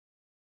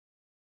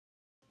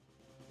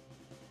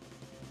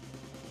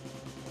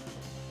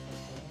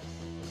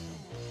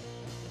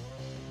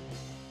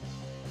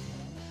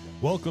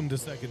Welcome to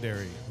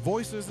Secondary,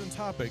 voices and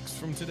topics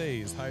from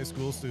today's high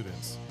school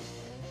students.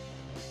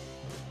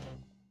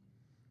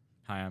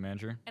 Hi, I'm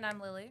Andrew, And I'm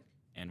Lily.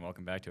 and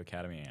welcome back to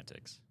Academy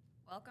Antics.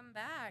 Welcome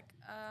back.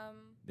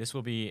 This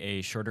will be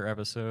a shorter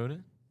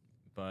episode,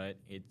 but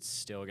it's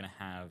still going to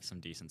have some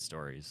decent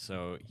stories.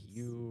 So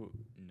you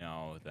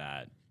know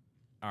that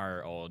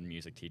our old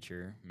music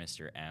teacher,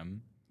 Mr.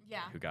 M,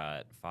 Yeah. who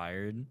got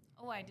fired,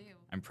 Oh, I do.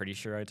 I'm pretty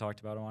sure I talked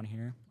about him on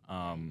here.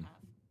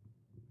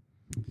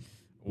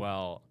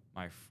 Well,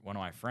 one of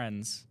my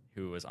friends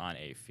who was on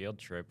a field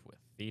trip with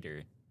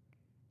theater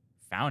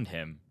found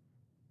him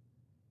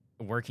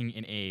working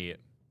in a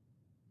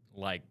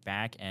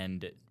back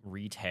end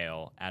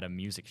retail at a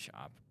music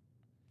shop.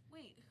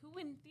 Wait, who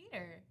in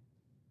theater?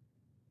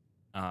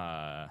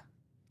 I'll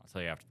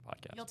tell you after the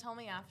podcast. You'll tell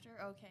me after?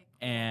 Okay,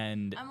 cool.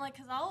 And I'm like,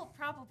 because I'll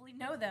probably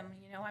know them.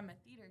 You know, I'm a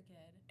theater kid.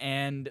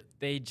 and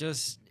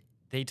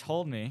they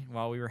told me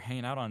while we were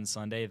hanging out on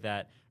Sunday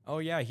that, oh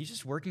yeah, he's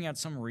just working at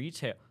some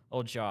retail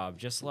job,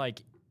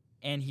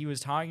 and he was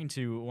talking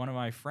to one of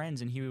my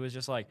friends, and he was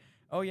just like,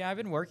 oh yeah, I've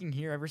been working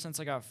here ever since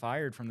I got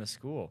fired from the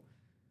school.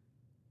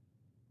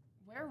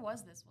 Where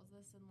was this? Was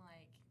this in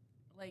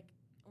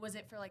was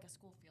it for like a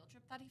school field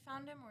trip that he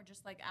found him, or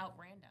just like out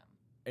random?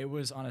 It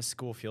was on a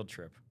school field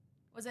trip.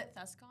 Was it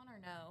Thuscon or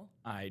no?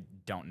 I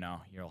don't know.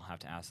 You'll have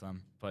to ask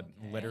them. But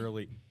Okay.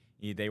 literally,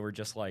 they were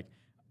just like,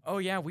 oh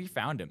yeah, we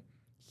found him.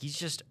 He's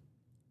just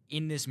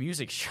in this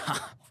music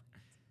shop.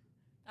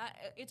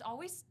 It's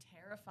always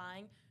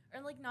terrifying,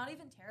 or like not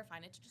even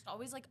terrifying. It's just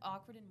always like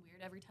awkward and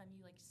weird every time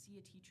you like see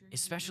a teacher. who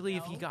Especially you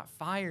if he know. got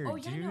fired, Oh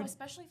yeah, dude. no.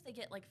 Especially if they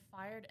get like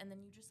fired, and then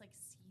you just like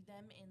see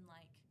them in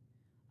like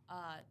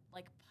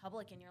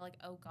public, and you're like,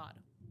 oh god,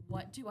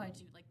 what do I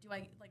do? Like, do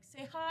I like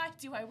say hi?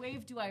 Do I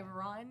wave? Do I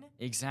run?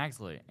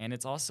 Exactly. And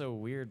it's also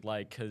weird,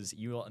 because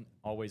you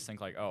always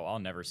think, oh, I'll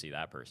never see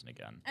that person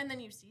again. And then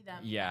you see them.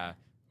 Yeah.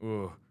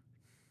 Ooh.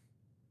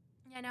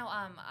 Yeah. No.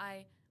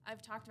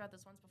 I've talked about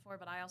this once before,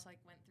 but I also like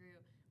went through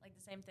like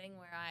the same thing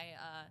where I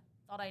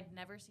thought I'd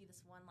never see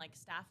this one like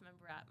staff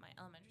member at my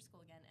elementary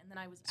school again, and then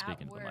I was Speaking at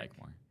to work. the mic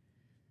more.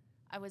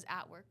 I was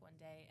at work one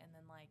day, and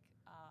then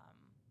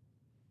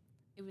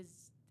it was.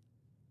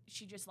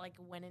 She just like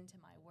went into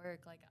my work.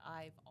 Like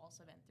I've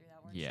also been through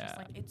that. Where Yeah. It's just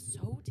like it's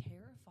so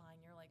terrifying.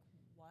 You're like,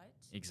 what?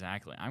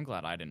 Exactly. I'm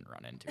glad I didn't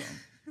run into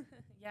him.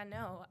 Yeah,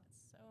 no.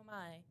 So am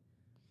I.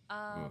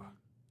 Ugh.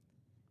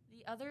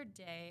 The other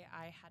day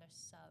I had a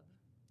sub,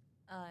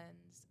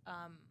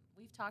 and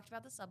we've talked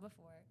about the sub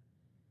before.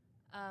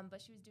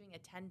 But she was doing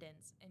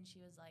attendance, and she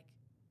was like,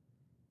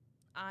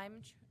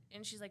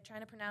 and she's like trying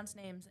to pronounce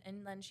names,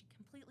 and then she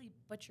completely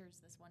butchers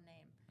this one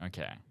name.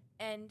 Okay.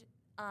 And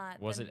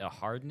Was then- it a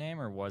hard name,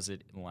 or was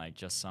it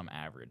just some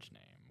average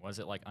name? Was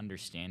it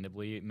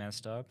understandably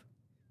messed up?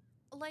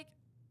 like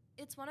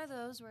it's one of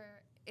those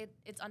where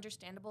it's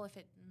understandable if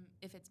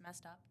it's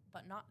messed up,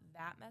 but not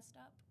that messed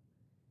up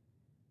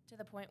to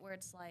the point where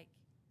it's like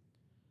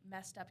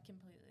messed up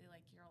completely.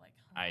 Like you're like,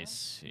 huh? I Who is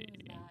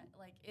see. that?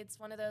 Like it's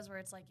one of those where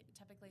it's like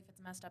typically if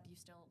it's messed up, you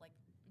still like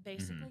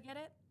basically get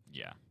it.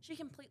 Yeah. She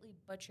completely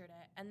butchered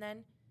it, and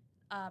then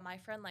my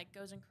friend like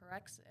goes and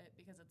corrects it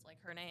because it's like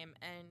her name,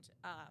 and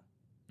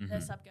the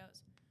Mhm. sub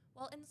goes,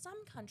 well, in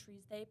some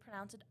countries they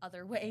pronounce it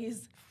other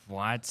ways.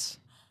 What?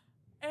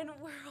 And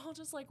we're all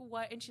just like,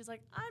 what? And she's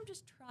like, I'm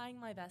just trying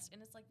my best.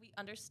 And it's like, we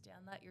understand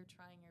that you're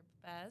trying your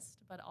best,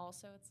 but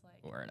also it's like,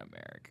 We're in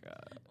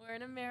America. we're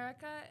in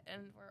America,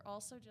 and we're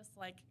also just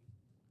like,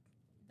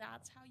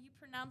 that's how you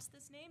pronounce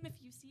this name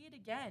if you see it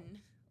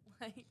again.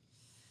 Like,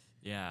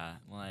 Yeah,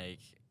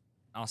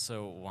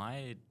 also,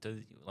 why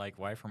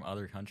why from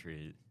other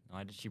countries?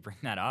 Why did she bring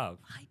that up?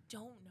 I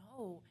don't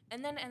know.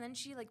 And then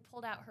she like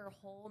pulled out her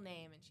whole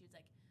name, and she was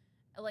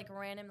like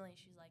randomly,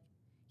 she's like,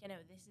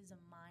 this is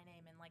my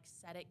name, and like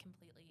said it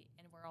completely,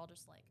 and we're all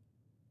just like,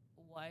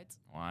 what?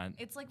 What?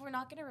 It's like we're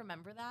not gonna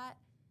remember that.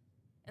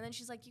 And then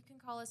she's like, you can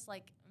call us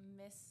like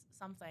Miss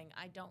something.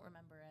 I don't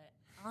remember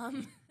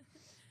it.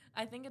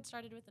 I think it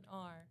started with an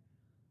R.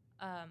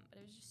 But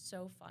it was just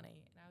so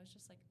funny, and I was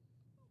just like,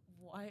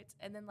 what?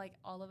 And then like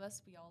all of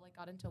us, we all like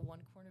got into one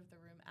corner of the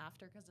room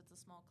after because it's a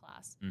small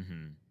class,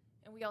 Mm-hmm.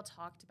 and we all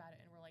talked about it,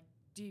 and we're like,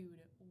 dude,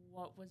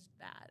 what was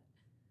that?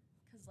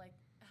 Because like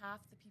half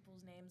the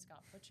people's names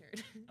got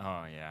butchered.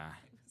 Oh, yeah.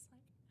 It was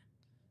like,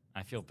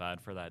 I feel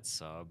bad for that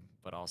sub,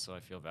 but also I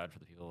feel bad for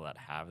the people that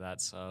have that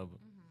sub.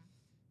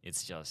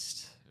 It's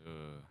just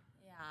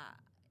yeah,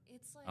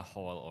 it's like a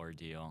whole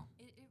ordeal.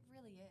 it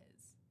really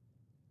is.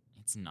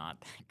 It's not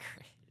that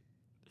great.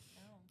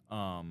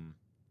 No.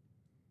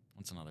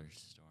 What's another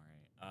story?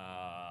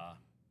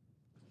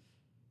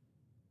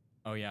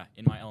 Oh yeah,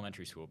 in my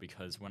elementary school,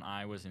 because when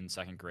I was in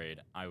second grade,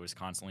 I was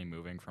constantly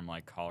moving from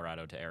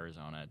Colorado to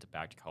Arizona to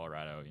back to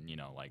Colorado,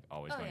 and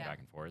always Oh, going yeah. back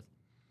and forth.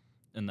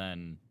 And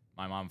then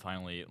my mom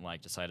finally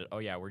decided, oh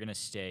yeah, we're gonna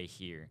stay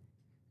here.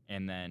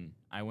 And then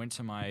I went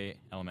to my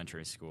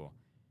elementary school,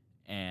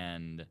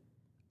 and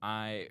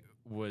I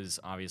was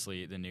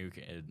obviously the new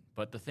kid.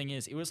 But the thing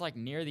is, it was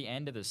near the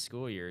end of the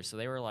school year, so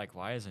they were like,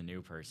 why is a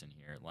new person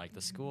here?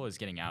 The school is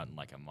getting out in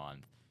a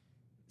month.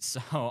 So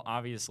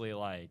obviously,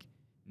 like,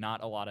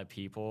 not a lot of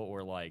people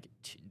were like,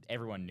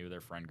 everyone knew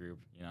their friend group,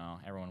 you know?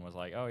 Everyone was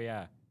like, oh,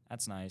 yeah,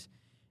 that's nice.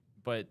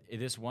 But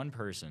this one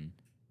person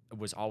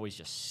was always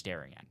just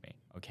staring at me,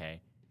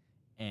 okay?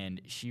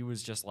 And she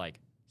was just like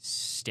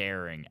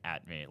staring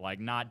at me, like,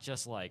 not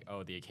just like,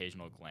 oh, the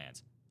occasional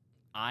glance,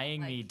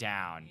 eyeing me Like,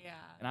 down. Yeah.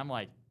 And I'm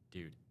like,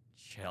 dude,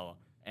 chill.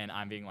 And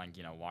I'm being like,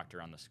 you know, walked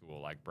around the school,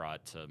 like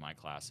brought to my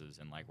classes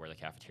and like where the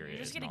cafeteria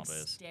You're is just and getting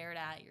all this. stared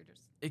at. You're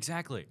just.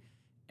 Exactly.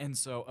 And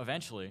so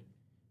eventually,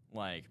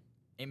 like,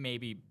 it may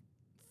be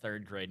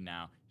third grade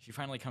now, she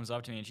finally comes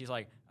up to me and she's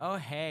like, oh,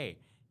 hey,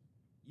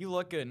 you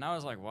look good. And I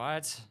was like,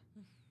 what?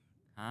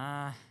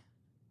 I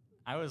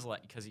was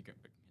like, because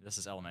this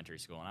is elementary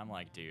school. And I'm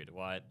like, dude,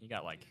 what? You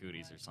got like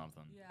cooties or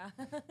something.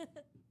 Yeah.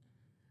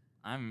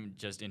 I'm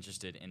just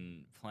interested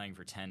in playing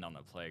pretend on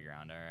the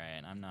playground, all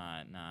right? I'm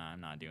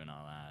not doing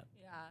all that.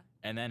 Yeah.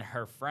 And then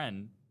her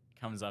friend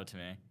comes up to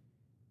me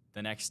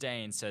the next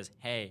day and says,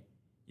 hey,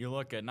 you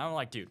look good. And I'm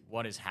like, dude,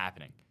 what is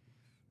happening?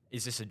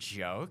 Is this a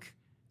joke?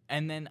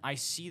 And then I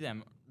see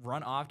them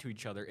run off to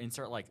each other and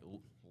start like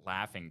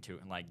laughing to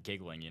and like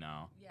giggling, you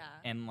know, Yeah.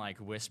 and like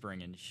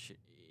whispering and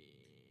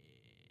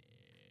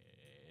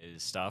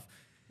stuff.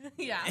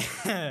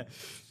 Yeah.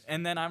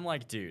 And then I'm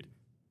like, dude,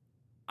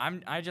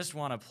 I just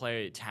want to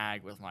play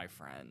tag with my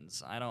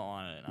friends. I don't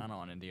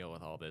want to deal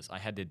with all this. I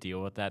had to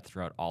deal with that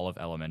throughout all of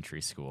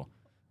elementary school.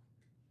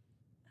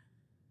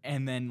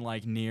 And then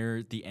like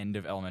near the end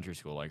of elementary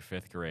school, like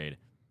 5th grade,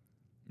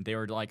 they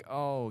were like,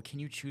 "Oh, can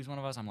you choose one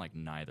of us?" I'm like,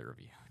 "Neither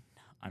of you.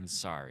 I'm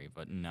sorry,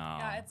 but no."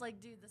 Yeah, it's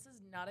like, dude, this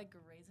is not a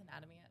Grey's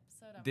Anatomy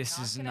episode. I'm This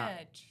not is gonna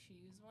not-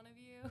 choose one of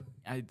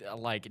you.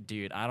 Like,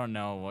 dude, I don't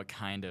know what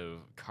kind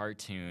of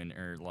cartoon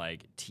or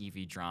like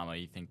TV drama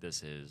you think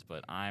this is,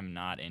 but I'm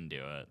not into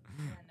it.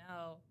 Yeah,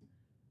 no.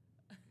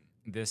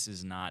 This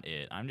is not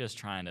it. I'm just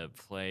trying to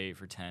play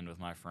pretend with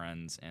my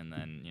friends and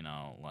then, you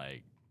know,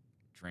 like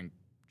drink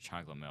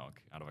chocolate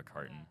milk out of a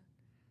carton.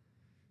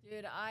 Yeah.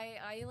 Dude,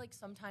 I like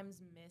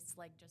sometimes miss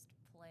like just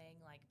playing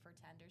like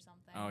pretend or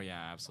something. Oh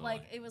yeah, absolutely.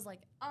 Like it was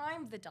like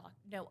I'm the dog.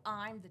 No,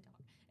 I'm the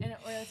dog. And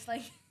it's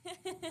like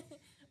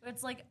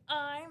it's like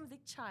I'm the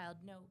child.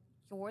 No,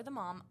 you're the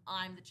mom.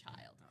 I'm the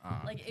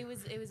child. Like it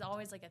was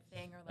always like a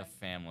thing or The like.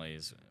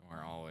 families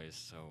were always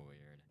so weird.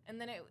 And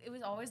then it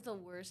was always the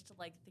worst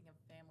like thing of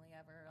family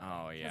ever.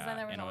 Oh, Because yeah, then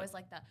there was and it always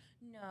like the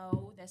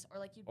no this or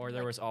like you. Or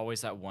there was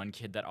always that one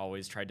kid that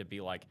always tried to be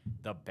like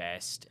the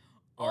best.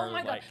 Oh Or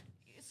my like, god.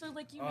 So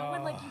like you know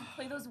when like you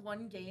play those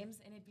one games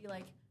and it'd be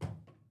like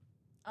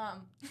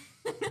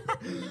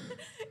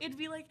it'd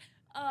be like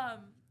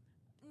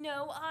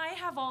no, I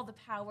have all the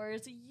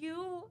powers.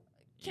 You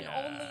can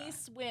Yeah. only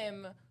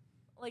swim.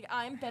 Like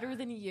I'm better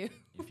than you.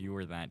 If you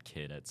were that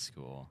kid at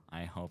school,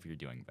 I hope you're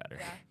doing better.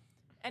 Yeah.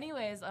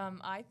 Anyways,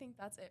 I think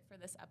that's it for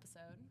this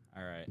episode.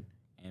 All right,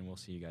 and we'll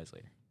see you guys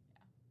later.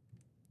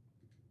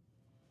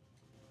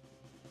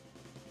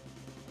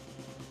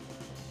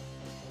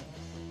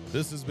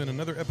 This has been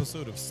another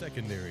episode of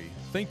Secondary.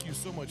 Thank you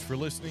so much for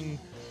listening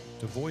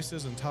to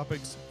Voices and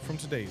Topics from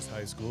today's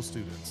high school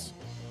students.